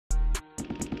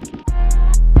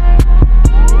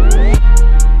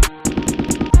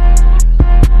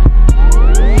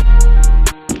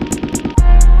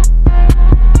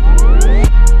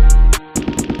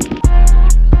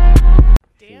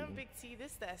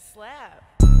slap.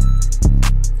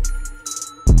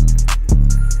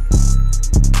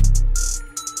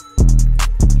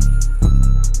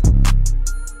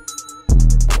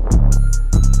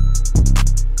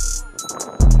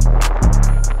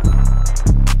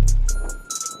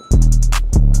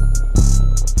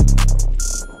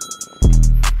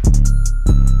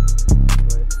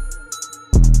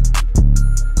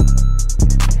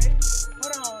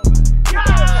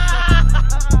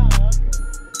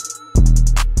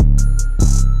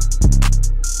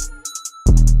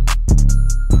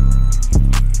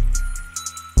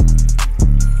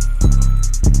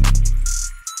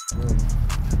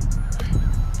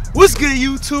 What's good,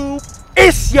 YouTube?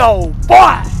 It's your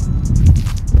boy.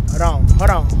 Hold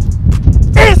on.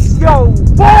 It's your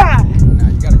boy. Nah,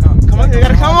 you gotta come. Come on, you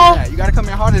gotta come on. Yeah, you gotta come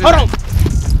in harder than Hold on.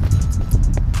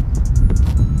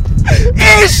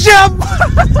 It's your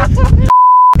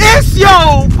It's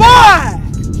your boy,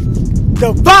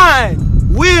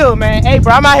 Divine Will, man. Hey,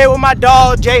 bro, I'm out here with my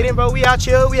dog Jaden, bro. We out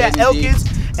here. We at Elkins,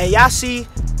 and y'all see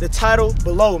the title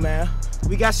below, man.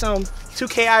 We got some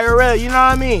 2K IRL. You know what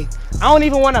I mean? I don't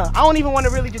even wanna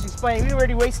really just explain. We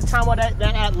already wasted time on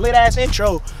that lit ass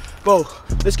intro. Bro,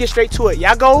 let's get straight to it.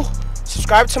 Y'all go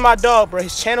subscribe to my dog, bro.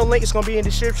 His channel link is gonna be in the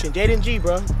description. Jaden G,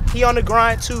 bro. He on the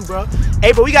grind too, bro.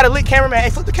 Hey, bro, we got a lit cameraman. Hey,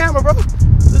 flip the camera, bro.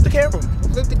 Flip the camera.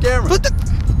 Flip the camera. Flip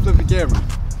the camera.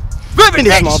 Flipping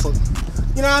this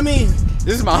motherfucker. You know what I mean?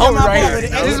 This is my homie right here.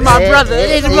 This is my brother.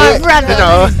 This is my brother. You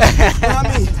know what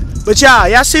I mean? But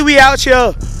y'all see we out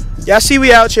here. Y'all see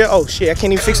we out here. Oh shit, I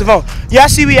can't even fix the phone. Y'all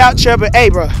see we out here, but hey,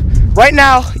 bro, right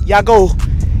now, y'all go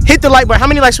hit the like button. How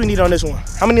many likes we need on this one?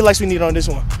 How many likes we need on this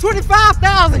one?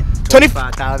 25,000.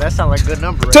 25,000. That sounds like a good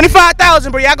number. Right?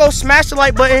 25,000, bro. Y'all go smash the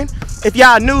like button. If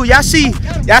y'all new, y'all see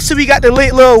we got the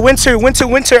lit little winter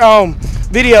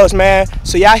videos, man.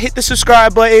 So y'all hit the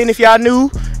subscribe button if y'all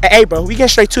new. And hey, bro, we getting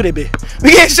straight to that bit.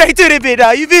 We getting straight to that bit,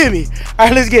 dog. You feel me? All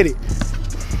right, let's get it.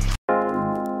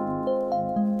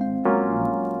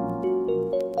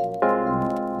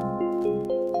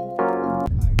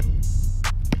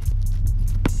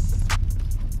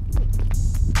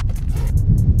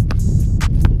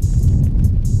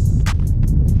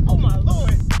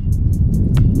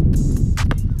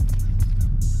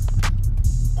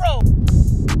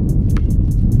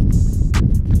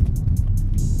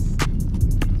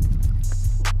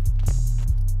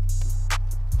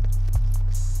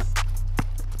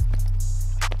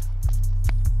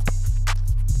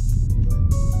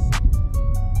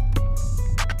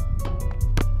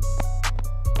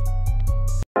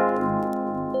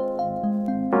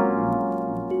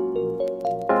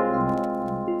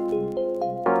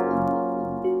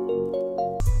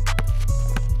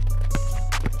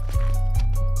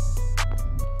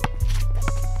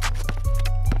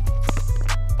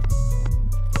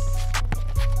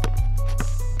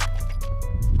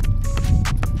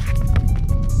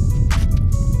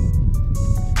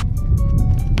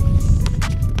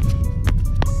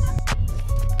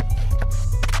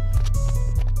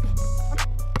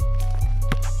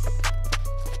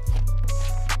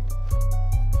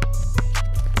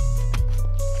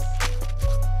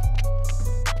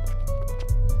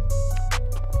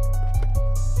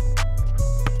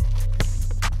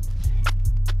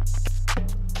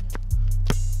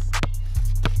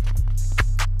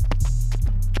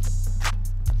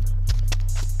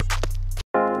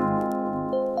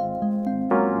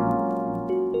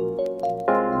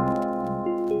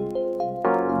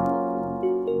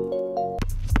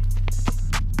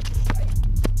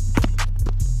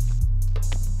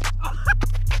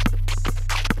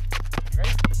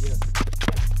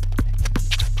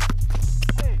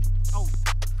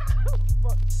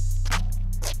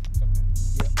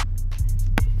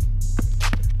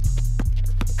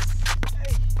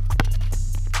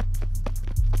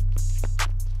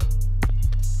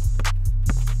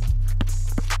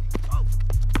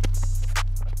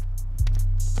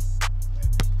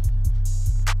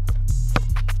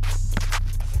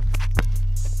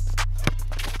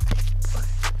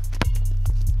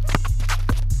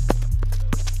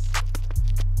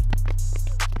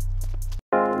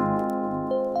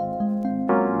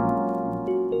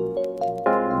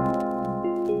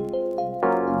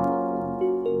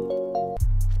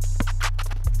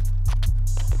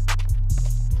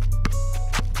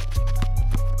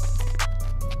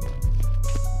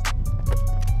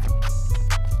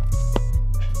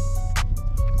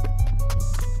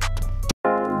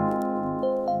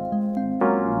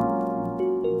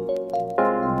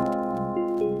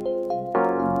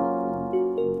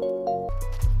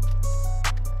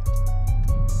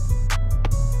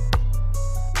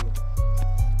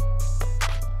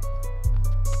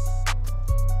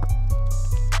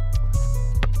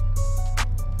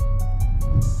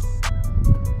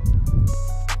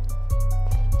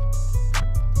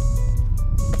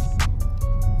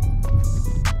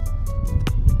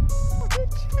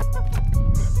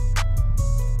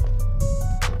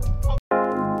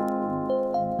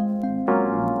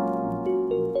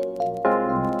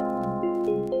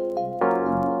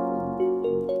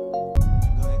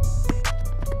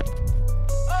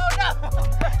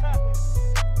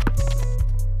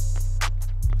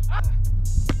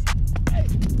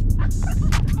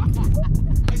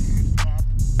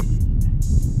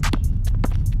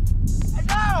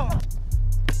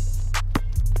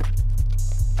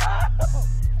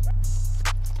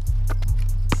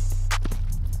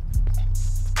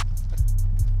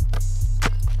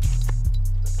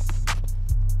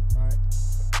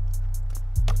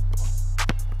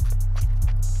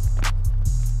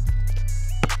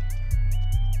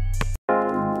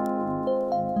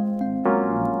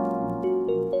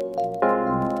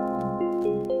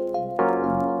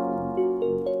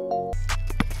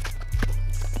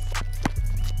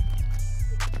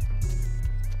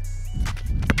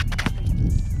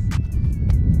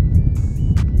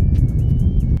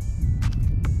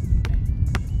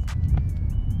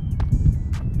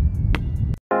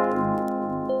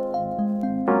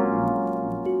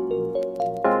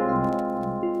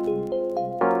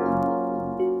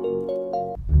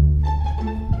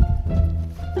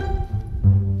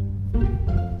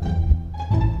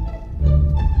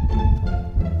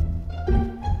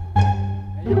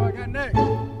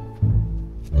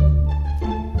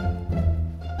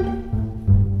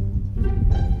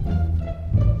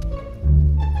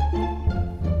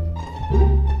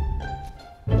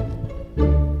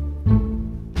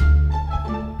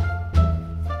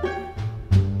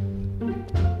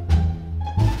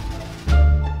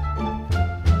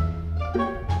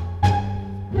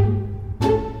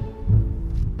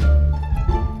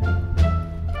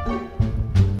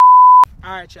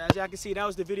 Alright, y'all, as y'all can see, that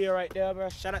was the video right there, bro.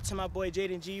 Shout out to my boy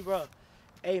Jaden G, bro.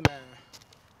 Hey, man.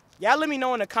 Y'all let me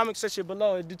know in the comment section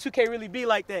below. Do 2K really be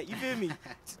like that? You feel me?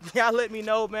 Y'all let me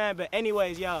know, man. But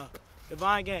anyways, y'all,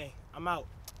 Divine Gang, I'm out.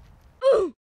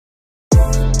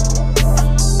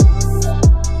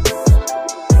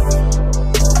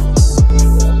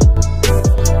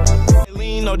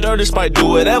 No dirty spite, do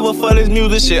whatever for this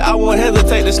music shit. I won't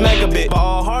hesitate to smack a bit.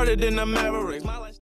 Ball harder than the Mavericks.